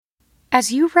As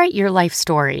you write your life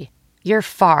story, you're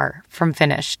far from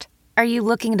finished. Are you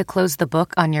looking to close the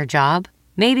book on your job?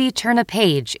 Maybe turn a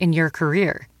page in your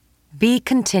career? Be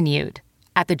continued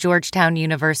at the Georgetown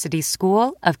University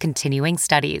School of Continuing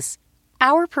Studies.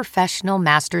 Our professional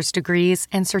master's degrees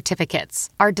and certificates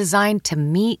are designed to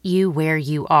meet you where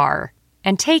you are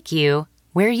and take you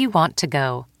where you want to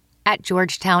go. At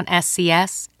Georgetown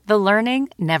SCS, the learning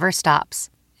never stops,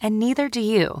 and neither do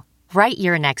you. Write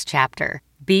your next chapter.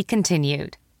 Be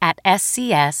continued at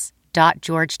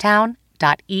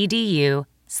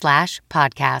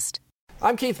scs.georgetown.edu/podcast.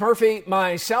 I'm Keith Murphy.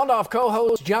 My Sound Off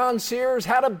co-host John Sears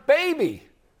had a baby,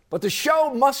 but the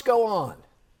show must go on.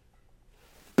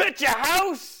 Bet your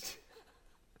house!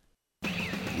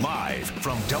 Live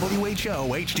from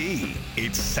WHO HD,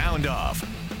 it's Sound Off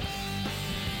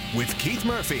with Keith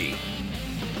Murphy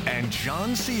and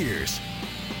John Sears,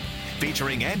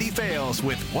 featuring Andy Fales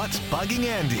with What's Bugging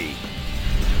Andy.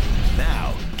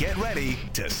 Now, get ready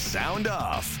to sound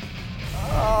off.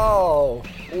 Oh,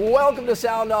 welcome to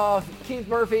Sound Off. Keith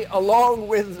Murphy along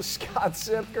with Scott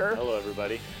Sipker. Hello,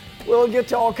 everybody. We'll get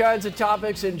to all kinds of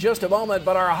topics in just a moment,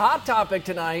 but our hot topic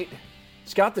tonight,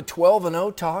 Scott, the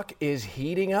 12-0 talk is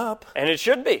heating up. And it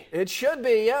should be. It should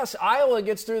be, yes. Iowa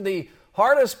gets through the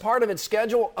hardest part of its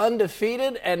schedule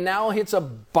undefeated and now hits a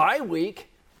bye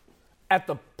week at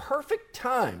the perfect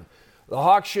time. The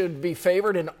Hawks should be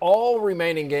favored in all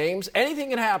remaining games. Anything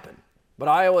can happen, but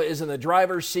Iowa is in the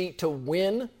driver's seat to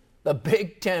win the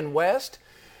Big Ten West,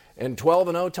 and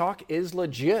 12-0 talk is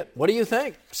legit. What do you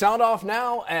think? Sound off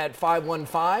now at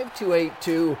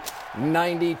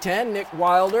 515-282-9010. Nick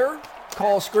Wilder,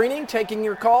 call screening, taking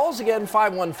your calls. Again,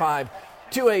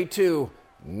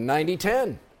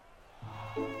 515-282-9010.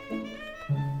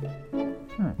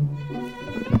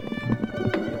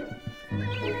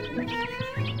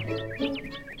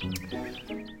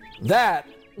 That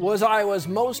was Iowa's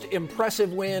most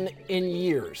impressive win in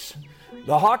years.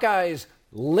 The Hawkeyes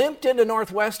limped into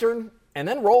Northwestern and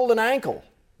then rolled an ankle.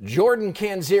 Jordan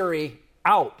Canzeri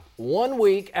out 1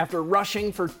 week after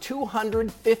rushing for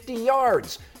 250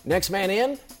 yards. Next man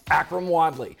in, Akrum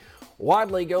Wadley.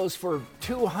 Wadley goes for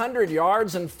 200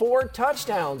 yards and 4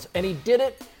 touchdowns, and he did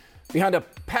it behind a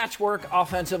patchwork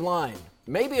offensive line.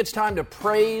 Maybe it's time to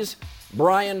praise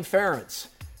Brian Ferentz.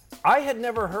 I had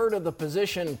never heard of the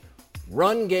position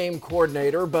run game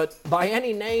coordinator, but by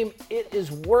any name, it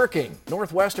is working.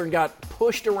 Northwestern got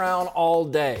pushed around all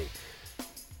day.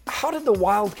 How did the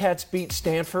Wildcats beat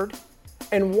Stanford?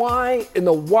 And why, in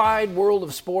the wide world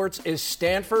of sports, is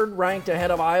Stanford ranked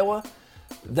ahead of Iowa?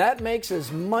 That makes as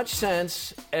much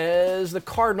sense as the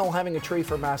Cardinal having a tree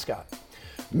for mascot.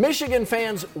 Michigan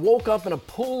fans woke up in a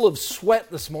pool of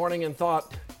sweat this morning and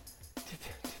thought,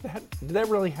 did that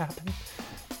really happen?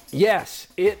 Yes,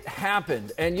 it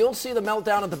happened, and you'll see the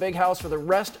meltdown at the Big House for the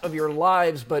rest of your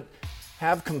lives, but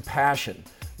have compassion.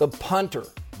 The punter,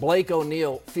 Blake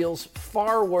O'Neill, feels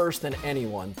far worse than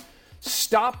anyone.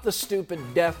 Stop the stupid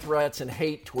death threats and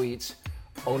hate tweets.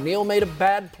 O'Neill made a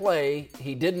bad play.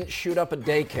 He didn't shoot up a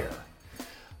daycare.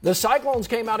 The Cyclones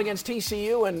came out against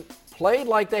TCU and played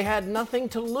like they had nothing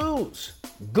to lose.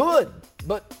 Good,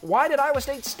 but why did Iowa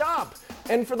State stop?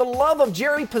 And for the love of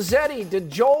Jerry Pizzetti, did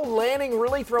Joel Lanning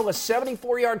really throw a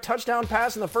 74-yard touchdown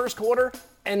pass in the first quarter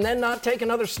and then not take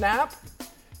another snap?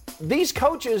 These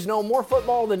coaches know more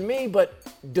football than me, but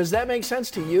does that make sense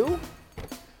to you?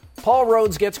 Paul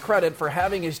Rhodes gets credit for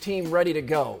having his team ready to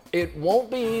go. It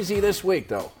won't be easy this week,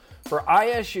 though. For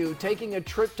ISU, taking a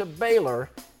trip to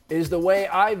Baylor is the way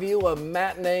I view a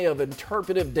matinee of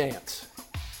interpretive dance.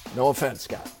 No offense,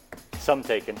 Scott. Some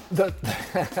taken. The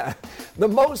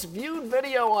most viewed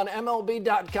video on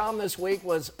MLB.com this week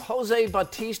was Jose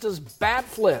Bautista's bat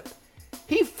flip.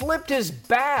 He flipped his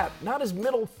bat, not his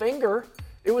middle finger.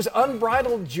 It was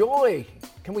unbridled joy.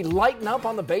 Can we lighten up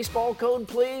on the baseball code,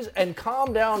 please? And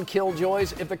calm down,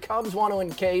 Killjoys. If the Cubs want to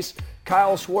encase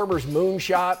Kyle Schwarber's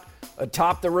moonshot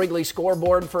atop the Wrigley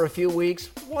scoreboard for a few weeks,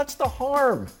 what's the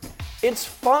harm? It's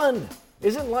fun.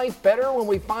 Isn't life better when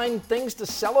we find things to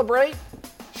celebrate?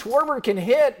 Schwarber can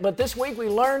hit, but this week we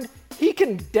learned he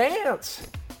can dance.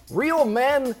 Real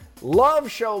men love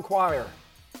show choir.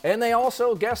 And they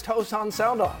also guest host on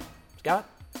Sound Off. Scott?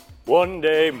 One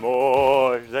day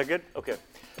more. Is that good? Okay.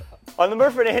 On the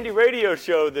Murphy and Andy radio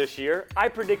show this year, I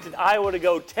predicted Iowa to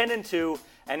go 10-2,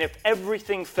 and if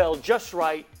everything fell just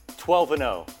right,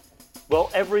 12-0. Well,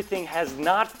 everything has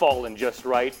not fallen just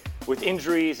right, with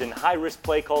injuries and high-risk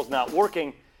play calls not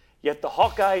working. Yet the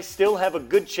Hawkeyes still have a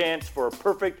good chance for a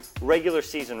perfect regular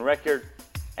season record,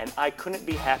 and I couldn't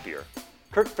be happier.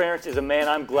 Kirk Ferentz is a man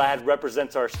I'm glad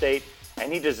represents our state,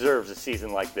 and he deserves a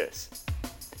season like this.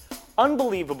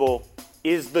 Unbelievable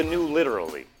is the new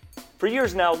literally. For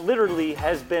years now, literally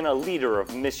has been a leader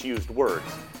of misused words.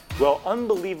 Well,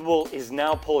 unbelievable is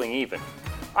now pulling even.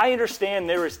 I understand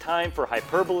there is time for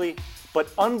hyperbole, but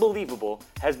unbelievable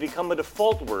has become a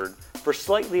default word for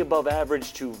slightly above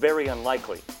average to very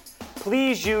unlikely.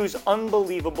 Please use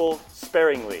unbelievable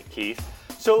sparingly, Keith,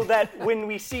 so that when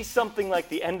we see something like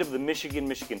the end of the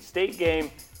Michigan State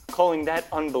game, calling that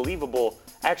unbelievable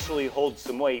actually holds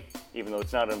some weight, even though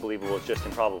it's not unbelievable, it's just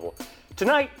improbable.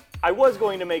 Tonight, I was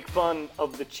going to make fun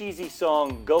of the cheesy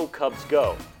song Go Cubs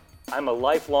Go. I'm a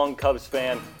lifelong Cubs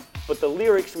fan, but the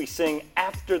lyrics we sing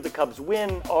after the Cubs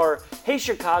win are, "Hey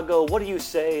Chicago, what do you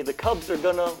say? The Cubs are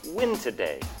gonna win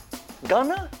today."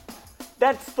 Gonna?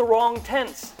 That's the wrong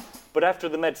tense. But after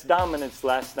the Mets' dominance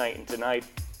last night and tonight,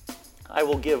 I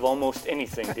will give almost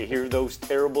anything to hear those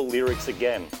terrible lyrics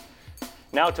again.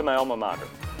 Now to my alma mater.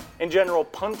 In general,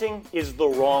 punting is the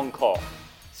wrong call.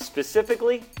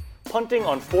 Specifically, punting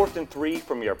on 4th and 3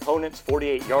 from your opponent's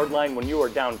 48-yard line when you are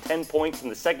down 10 points in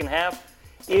the second half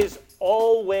is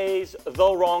always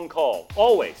the wrong call.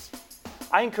 Always.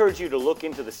 I encourage you to look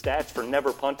into the stats for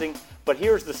never punting, but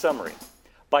here's the summary.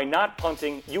 By not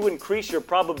punting, you increase your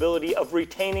probability of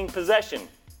retaining possession.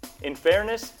 In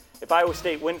fairness, if Iowa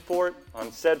State went for it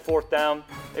on said 4th down,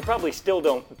 they probably still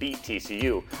don't beat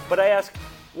TCU. But I ask,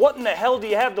 what in the hell do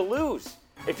you have to lose?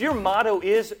 If your motto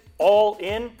is all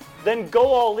in, then go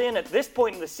all in at this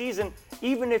point in the season,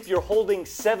 even if you're holding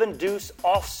 7-deuce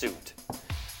offsuit.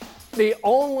 The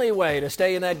only way to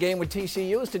stay in that game with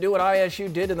TCU is to do what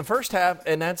ISU did in the first half,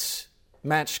 and that's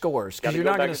match scores, because you're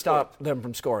not going to stop them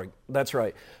from scoring. That's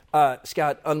right.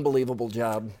 Scott, unbelievable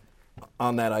job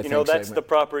on that, I think. You know, that's segment. the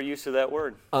proper use of that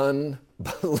word.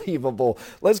 Unbelievable.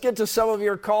 Let's get to some of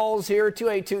your calls here.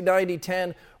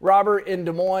 282-9010. Robert in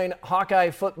Des Moines,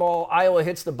 Hawkeye football. Iowa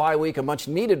hits the bye week, a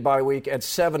much-needed bye week at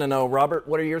 7-0. Robert,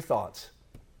 what are your thoughts?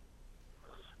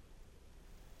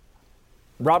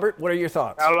 Robert, what are your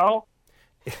thoughts? Hello?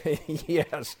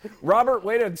 Yes. Robert,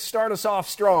 way to start us off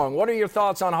strong. What are your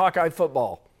thoughts on Hawkeye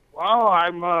football? Well,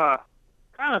 I'm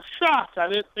kind of shocked. I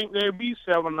didn't think they'd be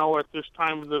 7-0 at this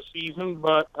time of the season,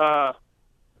 but I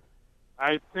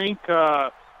think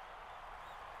if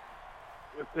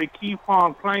they keep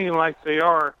on playing like they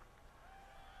are,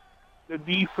 the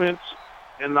defense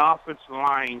and the offensive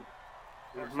line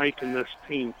is making this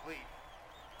team.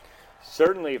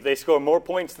 Certainly, if they score more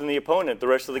points than the opponent, the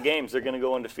rest of the games, they're going to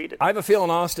go undefeated. I have a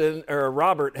feeling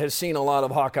Robert has seen a lot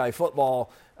of Hawkeye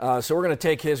football, so we're going to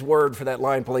take his word for that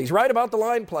line play. He's right about the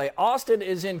line play. Austin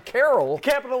is in Carroll. The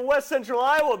capital of West Central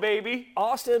Iowa, baby.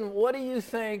 Austin, what do you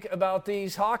think about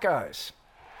these Hawkeyes?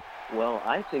 Well,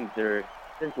 I think they're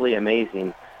simply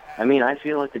amazing. I mean, I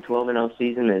feel like the 12-0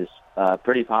 season is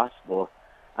pretty possible.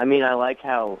 I mean, I like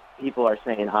how people are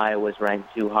saying Iowa's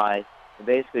ranked too high. It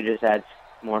basically just adds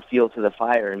more fuel to the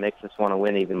fire and makes us want to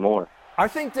win even more. I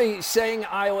think saying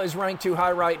Iowa is ranked too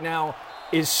high right now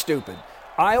is stupid.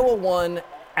 Iowa won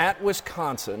at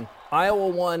Wisconsin. Iowa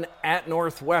won at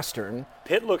Northwestern.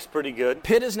 Pitt looks pretty good.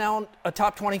 Pitt is now a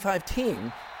top 25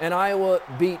 team, and Iowa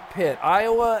beat Pitt.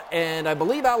 Iowa and I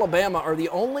believe Alabama are the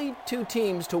only two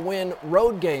teams to win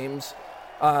road games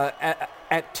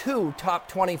at two top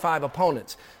 25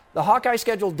 opponents. The Hawkeye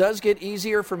schedule does get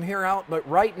easier from here out, but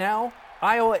right now,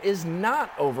 Iowa is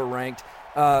not overranked.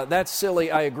 That's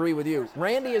silly. I agree with you.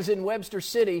 Randy is in Webster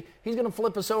City. He's going to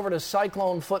flip us over to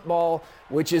Cyclone football,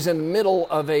 which is in the middle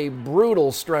of a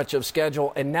brutal stretch of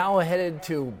schedule, and now headed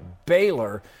to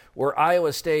Baylor, where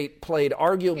Iowa State played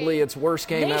arguably its worst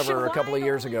game ever a couple of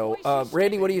years ago.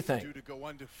 Randy, what do you think?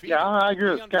 Yeah, I agree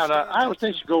with Scott. Iowa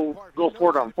State should go for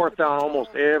it on 4th down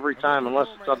almost every time, unless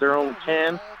it's on their own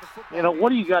 10. You know, what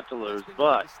do you got to lose?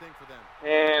 But,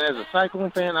 and as a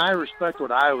Cyclone fan, I respect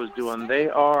what Iowa's doing. They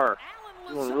are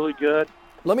doing really good.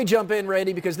 Let me jump in,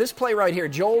 Randy, because this play right here,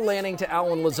 Joel Lanning to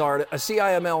Alan Lazard, a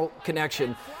CIML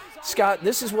connection. Scott,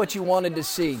 this is what you wanted to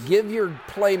see. Give your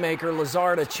playmaker,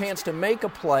 Lazard, a chance to make a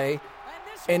play,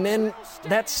 and then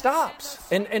that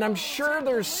stops. And I'm sure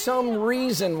there's some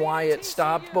reason why it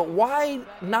stopped, but why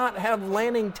not have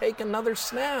Lanning take another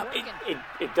snap?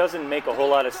 It doesn't make a whole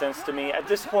lot of sense to me. At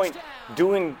this point,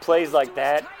 doing plays like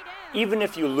that, even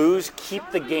if you lose, keep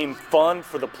the game fun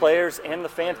for the players and the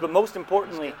fans, but most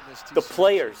importantly, the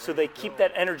players, so they keep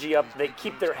that energy up, they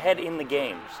keep their head in the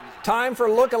games. Time for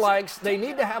lookalikes. They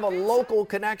need to have a local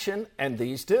connection, and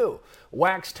these do.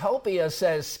 Waxtopia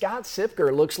says Scott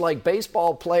Sipker looks like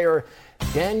baseball player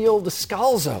Daniel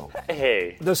Descalzo.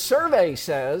 Hey. The survey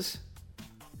says...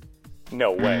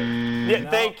 No way. Yeah, No.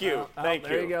 thank you. Thank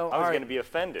there you go. I was All right. going to be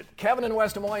offended. Kevin in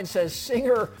West Des Moines says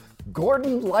singer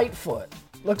Gordon Lightfoot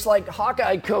looks like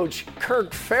Hawkeye coach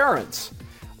Kirk Ferentz.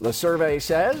 The survey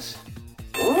says...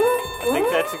 I think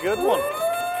that's a good one.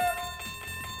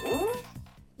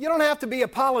 You don't have to be a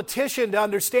politician to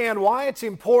understand why it's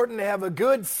important to have a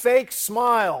good fake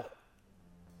smile.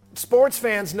 Sports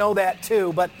fans know that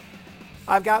too, but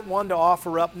I've got one to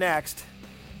offer up next.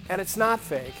 And it's not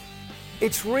fake.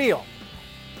 It's real.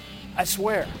 I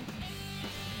swear.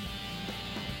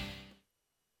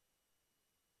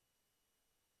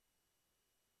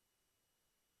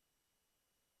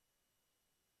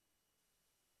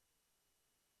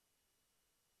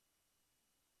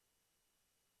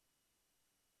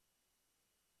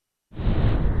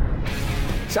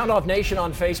 Sound Off Nation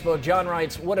on Facebook. John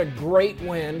writes, what a great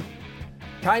win.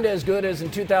 Kind of as good as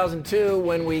in 2002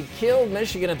 when we killed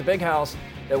Michigan at the Big House.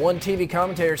 That one TV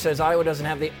commentator says Iowa doesn't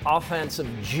have the offensive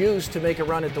juice to make a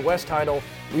run at the West title.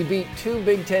 We beat 2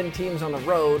 Big Ten teams on the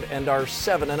road and are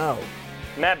 7-0.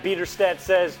 Matt Biederstadt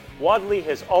says, Wadley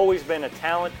has always been a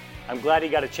talent. I'm glad he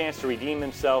got a chance to redeem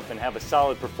himself and have a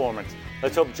solid performance.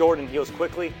 Let's hope Jordan heals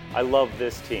quickly. I love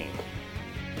this team.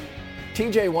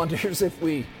 TJ wonders if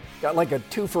we got like a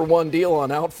 2-for-1 deal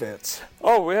on outfits.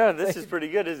 Oh, yeah, this is pretty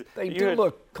good. They do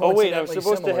look Oh, wait, I'm coincidentally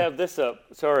supposed similar. to have this up.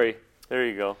 Sorry. There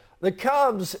you go. The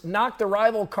Cubs knocked the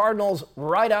rival Cardinals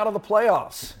right out of the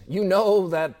playoffs. You know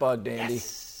that bugged Andy.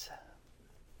 Yes.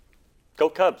 Go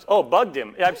Cubs. Oh, bugged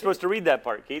him. I'm supposed to read that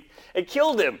part, Keith. It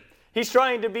killed him. He's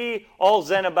trying to be all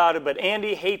zen about it, but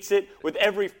Andy hates it with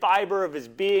every fiber of his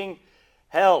being.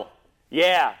 Hell,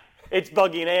 yeah, it's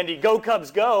bugging Andy. Go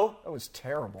Cubs, go. That was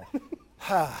terrible.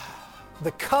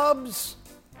 The Cubs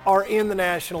are in the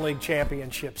National League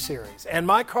Championship Series, and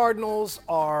my Cardinals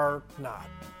are not.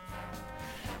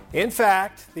 In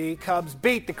fact, the Cubs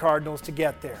beat the Cardinals to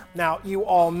get there. Now, you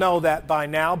all know that by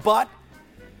now, but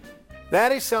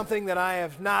that is something that I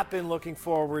have not been looking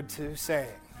forward to saying.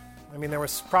 I mean, there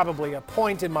was probably a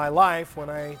point in my life when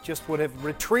I just would have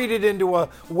retreated into a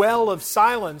well of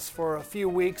silence for a few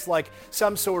weeks like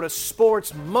some sort of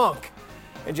sports monk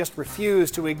and just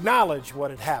refused to acknowledge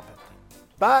what had happened.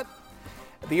 But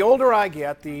the older I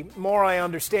get, the more I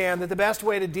understand that the best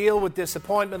way to deal with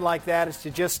disappointment like that is to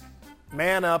just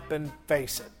man up and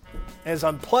face it. As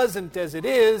unpleasant as it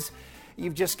is,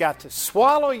 you've just got to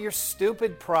swallow your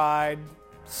stupid pride,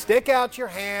 stick out your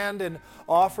hand, and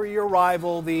offer your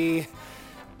rival the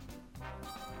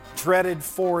dreaded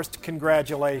forced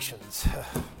congratulations.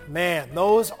 Man,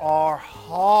 those are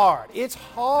hard. It's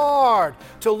hard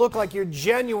to look like you're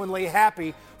genuinely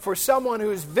happy for someone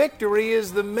whose victory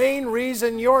is the main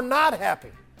reason you're not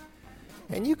happy.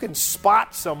 And you can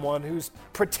spot someone who's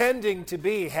pretending to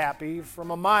be happy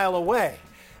from a mile away.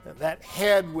 That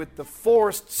head with the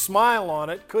forced smile on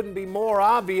it couldn't be more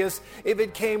obvious if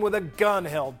it came with a gun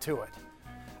held to it.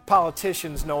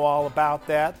 Politicians know all about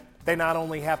that. They not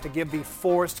only have to give the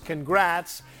forced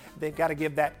congrats, they've got to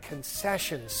give that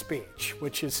concession speech,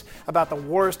 which is about the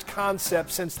worst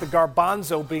concept since the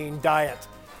garbanzo bean diet.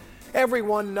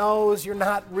 Everyone knows you're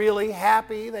not really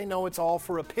happy. They know it's all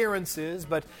for appearances,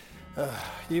 but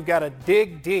you've got to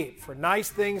dig deep for nice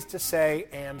things to say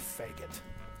and fake it.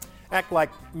 Act like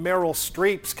Meryl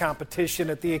Streep's competition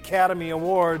at the Academy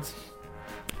Awards.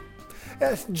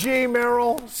 Gee,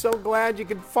 Meryl, so glad you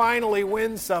could finally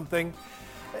win something.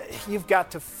 You've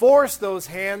got to force those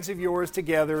hands of yours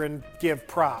together and give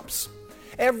props.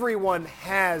 Everyone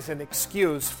has an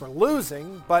excuse for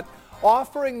losing, but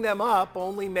offering them up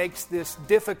only makes this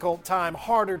difficult time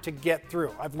harder to get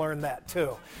through. I've learned that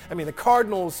too. I mean, the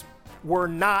Cardinals were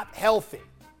not healthy.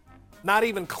 Not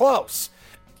even close.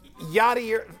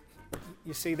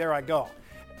 You see, there I go.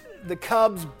 The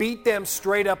Cubs beat them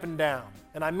straight up and down.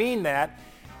 And I mean that,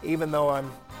 even though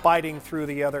I'm biting through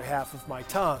the other half of my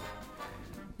tongue.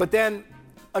 But then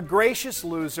a gracious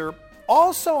loser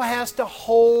also has to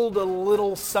hold a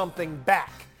little something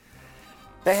back.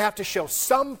 They have to show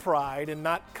some pride and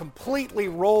not completely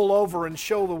roll over and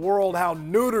show the world how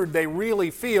neutered they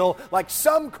really feel, like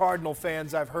some Cardinal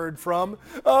fans I've heard from.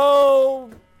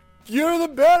 Oh, you're the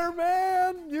better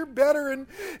man. You're better in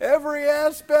every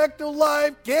aspect of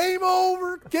life. Game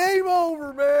over,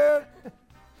 man.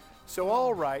 So,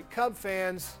 all right, Cub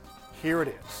fans, here it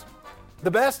is.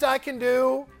 The best I can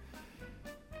do,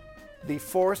 the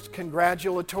forced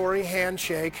congratulatory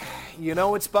handshake. You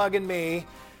know it's bugging me,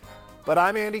 but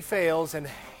I'm Andy Fales, and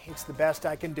it's the best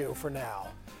I can do for now.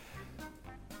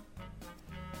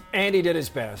 Andy did his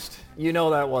best. You know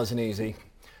that wasn't easy.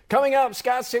 Coming up,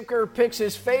 Scott Sipker picks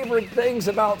his favorite things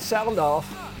about Sound Off.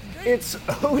 It's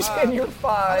Who's in Your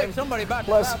Five,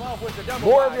 plus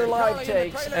more of your live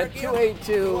takes at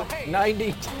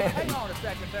 282-9010. Hang on a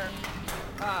second there.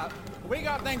 We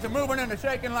got things moving and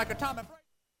shaking like a Tommy.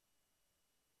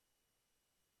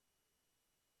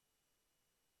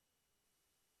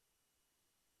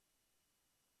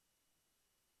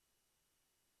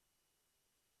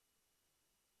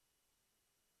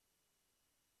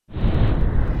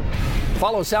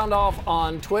 Follow Sound Off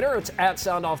on Twitter. It's at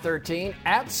SoundOff13,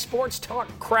 at Sports Talk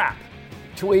Crap.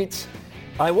 Tweets,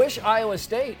 I wish Iowa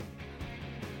State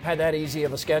had that easy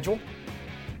of a schedule.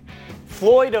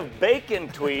 Floyd of Bacon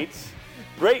tweets,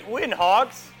 great win,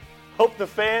 Hawks. Hope the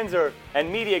fans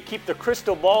and media keep the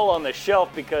crystal ball on the shelf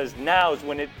because now's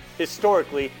when it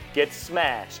historically gets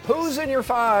smashed. Who's in your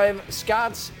 5?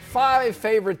 Scott's 5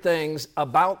 favorite things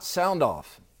about Sound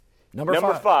Off. Number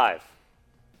 5.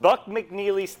 Buck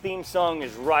McNeely's theme song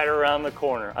is right around the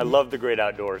corner. I love the great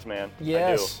outdoors, man.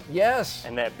 Yes, I do. yes.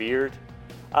 And that beard.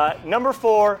 Number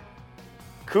 4,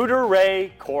 Cooter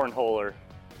Ray Cornholer.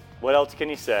 What else can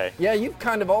you say? Yeah, you've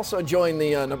kind of also joined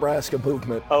the Nebraska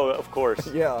movement. Oh, of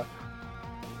course. Yeah.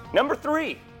 Number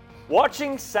 3,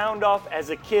 watching Sound Off as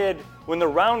a kid when the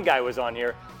round guy was on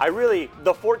here. The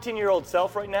 14-year-old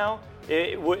self right now,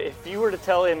 if you were to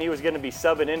tell him he was going to be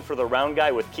subbing in for the round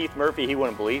guy with Keith Murphy, he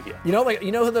wouldn't believe you. You know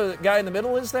who the guy in the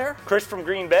middle is there? Chris from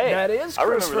Green Bay. That is Chris I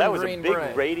remember from that was Green a big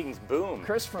Bay. ratings boom.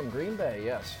 Chris from Green Bay,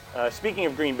 yes. Speaking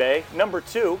of Green Bay, number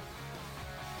 2,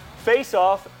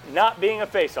 face-off not being a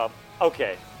face-off.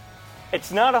 Okay,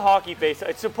 it's not a hockey face-off.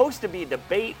 It's supposed to be a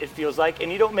debate, it feels like,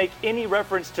 and you don't make any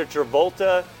reference to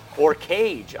Travolta or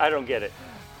Cage. I don't get it.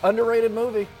 Underrated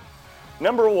movie.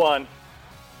 Number 1,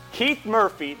 Keith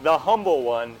Murphy, the humble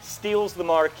one, steals the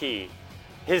marquee.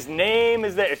 His name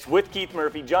is there. It's with Keith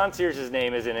Murphy. John Sears'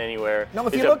 name isn't anywhere. No,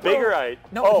 if He's you look if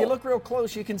you look real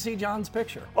close, you can see John's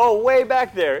picture. Oh, way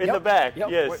back there in Yep, the back. yep,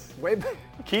 Yes. Way back.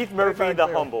 Keith Murphy, back the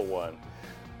there. humble one.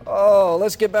 Oh,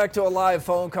 let's get back to a live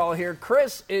phone call here.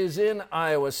 Chris is in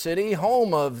Iowa City,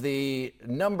 home of the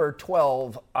number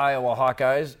 12 Iowa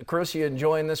Hawkeyes. Chris, you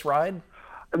enjoying this ride?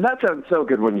 That sounds so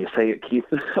good when you say it, Keith.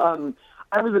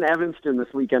 I was in Evanston this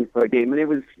weekend for a game, and it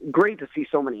was great to see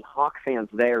so many Hawk fans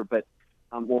there. But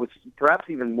what was perhaps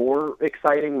even more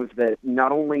exciting was that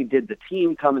not only did the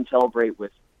team come and celebrate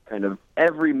with kind of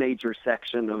every major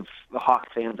section of the Hawk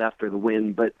fans after the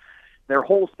win, but their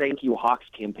whole Thank You Hawks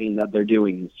campaign that they're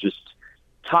doing is just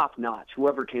top-notch.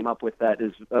 Whoever came up with that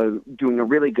is doing a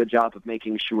really good job of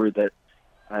making sure that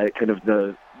kind of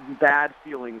the bad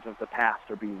feelings of the past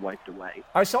are being wiped away.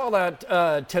 I saw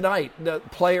that tonight, the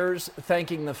players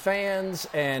thanking the fans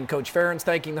and Coach Ferentz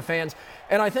thanking the fans.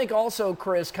 And I think also,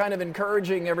 Chris, kind of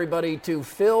encouraging everybody to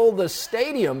fill the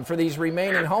stadium for these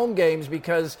remaining home games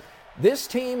because this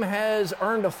team has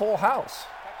earned a full house.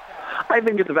 I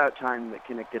think it's about time that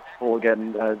Kinnick gets full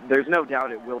again. There's no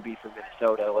doubt it will be for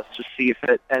Minnesota. Let's just see if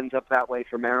it ends up that way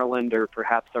for Maryland or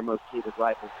perhaps our most hated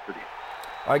rivals, Purdue.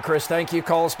 All right, Chris, thank you.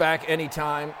 Call us back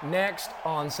anytime. Next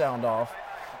on Sound Off,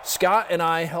 Scott and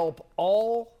I help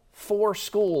all 4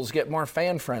 schools get more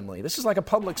fan-friendly. This is like a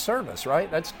public service,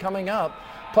 right? That's coming up.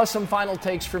 Plus some final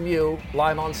takes from you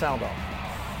live on Sound Off.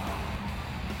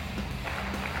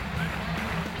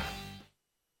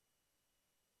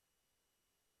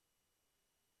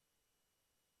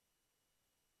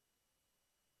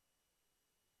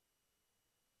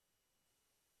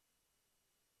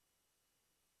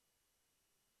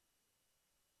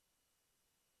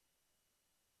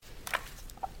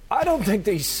 I don't think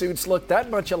these suits look that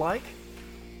much alike.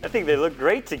 I think they look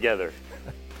great together.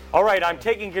 All right, I'm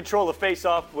taking control of Face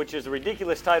Off, which is a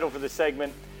ridiculous title for this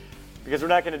segment because we're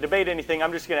not going to debate anything.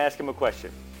 I'm just going to ask him a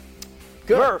question.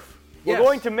 Good. Murph, we're Yes.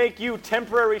 going to make you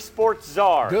temporary sports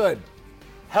czar. Good.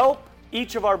 Help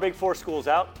each of our Big Four schools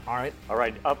out. All right. All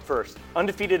right, up first.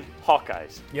 Undefeated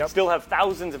Hawkeyes. Yep. Still have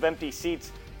thousands of empty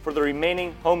seats for the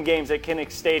remaining home games at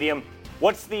Kinnick Stadium.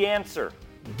 What's the answer?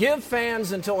 Give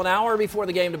fans until an hour before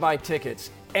the game to buy tickets.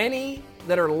 Any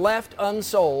that are left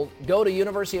unsold go to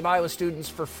University of Iowa students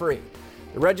for free.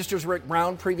 The Register's Rick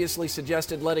Brown previously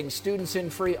suggested letting students in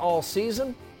free all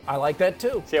season. I like that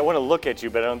too. See, I want to look at you,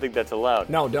 but I don't think that's allowed.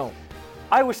 No, don't.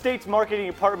 Iowa State's marketing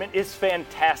department is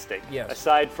fantastic. Yes.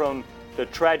 Aside from the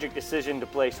tragic decision to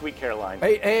play Sweet Caroline.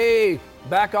 Hey,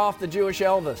 back off the Jewish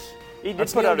Elvis. He did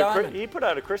Let's put Neil out Diamond. he put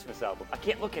out a Christmas album. I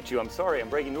can't look at you. I'm sorry. I'm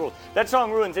breaking the rules. That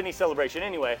song ruins any celebration.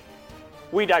 Anyway,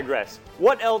 we digress.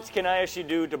 What else can ISU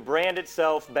do to brand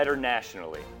itself better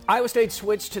nationally? Iowa State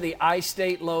switched to the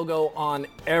iState logo on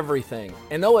everything.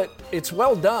 And though it's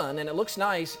well done and it looks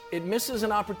nice, it misses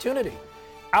an opportunity.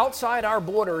 Outside our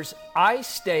borders,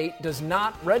 iState does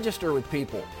not register with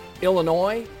people.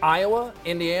 Illinois, Iowa,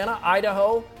 Indiana,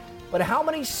 Idaho. But how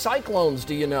many Cyclones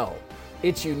do you know?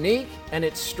 It's unique and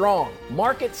it's strong.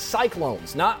 Market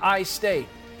Cyclones, not iState.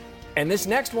 And this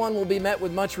next one will be met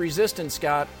with much resistance,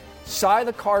 Scott. Cy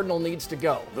the Cardinal needs to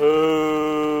go.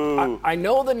 Boo! I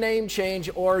know the name change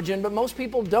origin, but most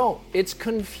people don't. It's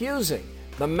confusing.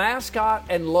 The mascot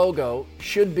and logo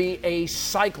should be a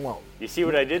cyclone. You see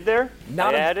what I did there?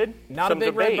 Not I a, added not some a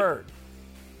big debate. red bird.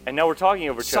 And now we're talking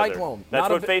over each other. Cyclone. That's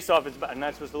what face-off is about. I'm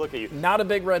not supposed to look at you. Not a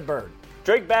big red bird.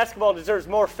 Drake basketball deserves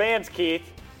more fans, Keith.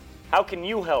 How can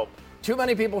you help? Too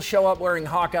many people show up wearing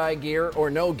Hawkeye gear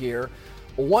or no gear.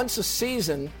 Once a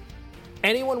season,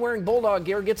 anyone wearing Bulldog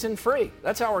gear gets in free.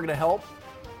 That's how we're going to help.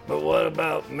 But what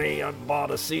about me? I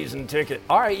bought a season ticket.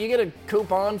 All right, you get a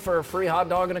coupon for a free hot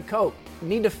dog and a Coke. You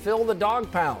need to fill the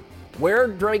dog pound. Wear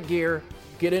Drake gear,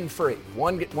 get in free.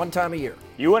 One time a year.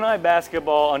 UNI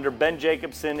basketball under Ben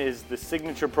Jacobson is the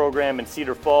signature program in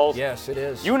Cedar Falls. Yes, it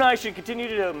is. UNI should continue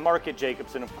to market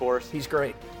Jacobson, of course. He's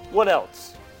great. What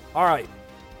else? All right.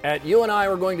 At UNI,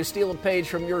 we're going to steal a page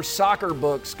from your soccer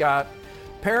book, Scott.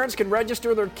 Parents can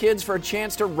register their kids for a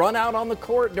chance to run out on the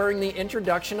court during the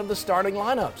introduction of the starting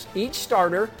lineups. Each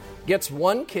starter gets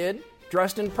one kid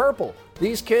dressed in purple.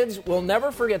 These kids will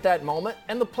never forget that moment,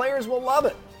 and the players will love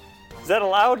it. Is that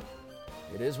allowed?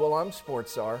 It is. Well, I'm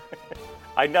sports czar.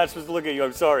 I'm not supposed to look at you.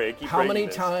 I'm sorry. I keep How many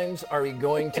this. times are we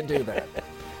going to do that?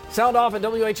 Sound off at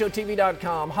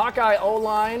WHOTV.com. Hawkeye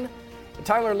O-line.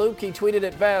 Tyler Lupke tweeted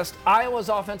it best. Iowa's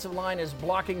offensive line is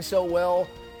blocking so well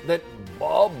that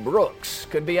Bob Brooks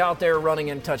could be out there running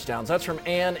in touchdowns. That's from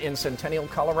Ann in Centennial,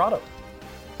 Colorado.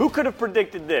 Who could have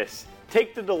predicted this?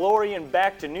 Take the DeLorean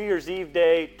back to New Year's Eve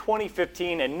Day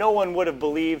 2015, and no one would have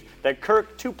believed that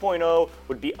Kirk 2.0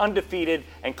 would be undefeated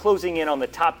and closing in on the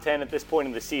top 10 at this point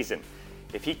in the season.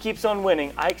 If he keeps on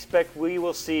winning, I expect we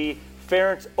will see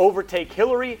Ferentz overtake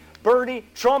Hillary, Bernie,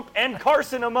 Trump, and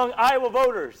Carson among Iowa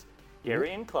voters.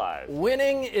 Gary and Clive.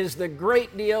 Winning is the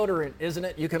great deodorant, isn't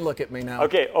it? You can look at me now.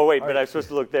 Okay. Oh, wait, but I'm supposed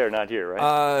to look there, not here,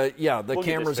 right? Yeah, the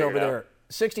camera's over there.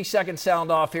 60-second sound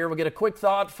off here. We'll get a quick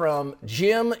thought from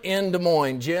Jim in Des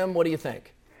Moines. Jim, what do you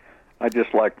think? I'd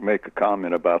just like to make a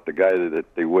comment about the guy that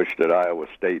they wish that Iowa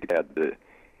State had the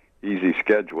easy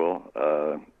schedule.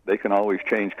 They can always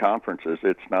change conferences.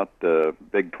 It's not the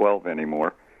Big 12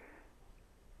 anymore.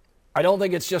 I don't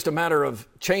think it's just a matter of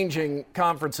changing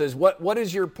conferences. What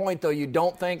is your point, though? You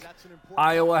don't think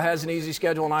Iowa has an easy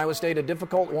schedule and Iowa State a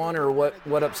difficult one, or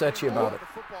what upsets you about it?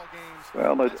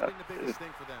 Well,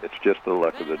 it's just the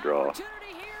luck of the draw.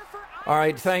 All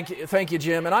right, thank you,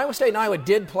 Jim. And Iowa State and Iowa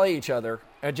did play each other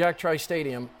at Jack Trice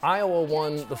Stadium. Iowa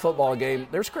won the football game.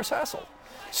 There's Chris Hassel.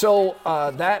 So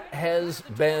that has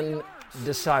been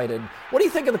decided. What do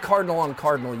you think of the Cardinal on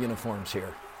Cardinal uniforms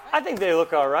here? I think they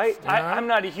look all right. I'm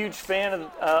not a huge fan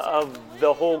of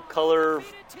the whole color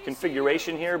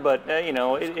configuration here, but,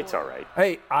 it's all right.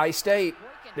 Hey, I-State.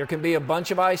 There can be a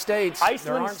bunch of I-States. Iceland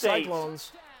there aren't State.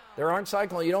 Cyclones. There aren't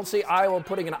Cyclones. You don't see Iowa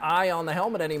putting an eye on the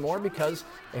helmet anymore because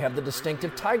they have the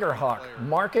distinctive Tiger Hawk.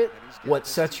 Mark it, what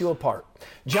sets you apart.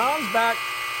 John's back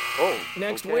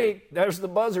next week. There's the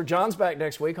buzzer. John's back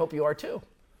next week. Hope you are too.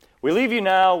 We leave you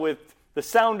now with the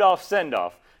sound-off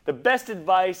send-off, the best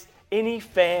advice any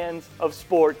fans of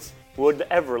sports would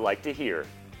ever like to hear.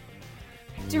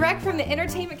 Direct from the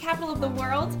entertainment capital of the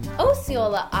world,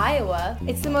 Osceola, Iowa.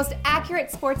 It's the most accurate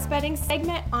sports betting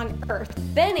segment on earth.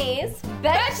 Benny's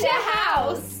Betcha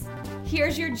House.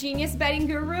 Here's your genius betting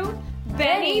guru,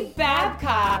 Benny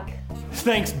Babcock.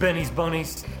 Thanks, Benny's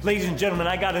Bunnies. Ladies and gentlemen,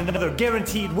 I got another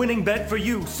guaranteed winning bet for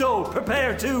you, so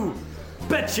prepare to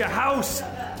bet your house.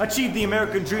 Achieve the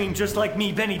American dream just like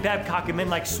me, Benny Babcock, and men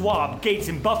like Schwab, Gates,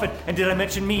 and Buffett. And did I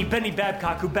mention me, Benny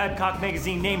Babcock, who Babcock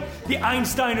magazine named the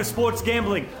Einstein of sports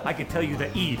gambling? I can tell you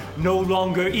that E no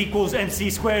longer equals MC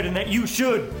squared and that you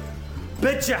should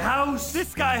bet your house.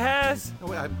 This guy has. No,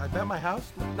 wait, I bet my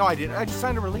house? No, I didn't. I just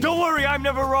signed a release. Don't worry, I'm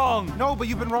never wrong. No, but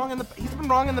he's been wrong in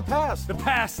the past. The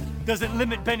past doesn't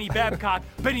limit Benny Babcock.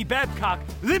 Benny Babcock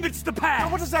limits the past.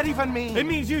 Now, what does that even mean? It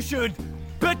means you should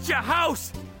bet your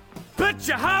house. Bet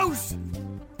your house!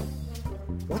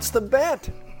 What's the bet?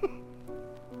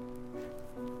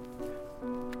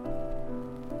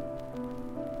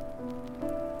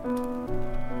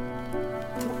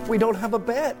 We don't have a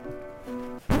bet.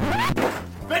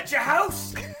 Bet your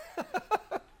house!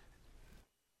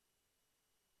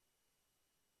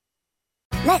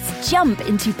 Let's jump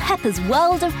into Peppa's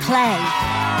world of play.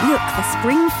 Look for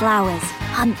spring flowers,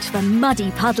 hunt for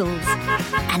muddy puddles,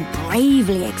 and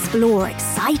bravely explore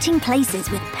exciting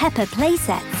places with Peppa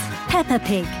playsets. Peppa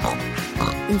Pig.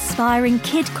 Inspiring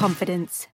kid confidence.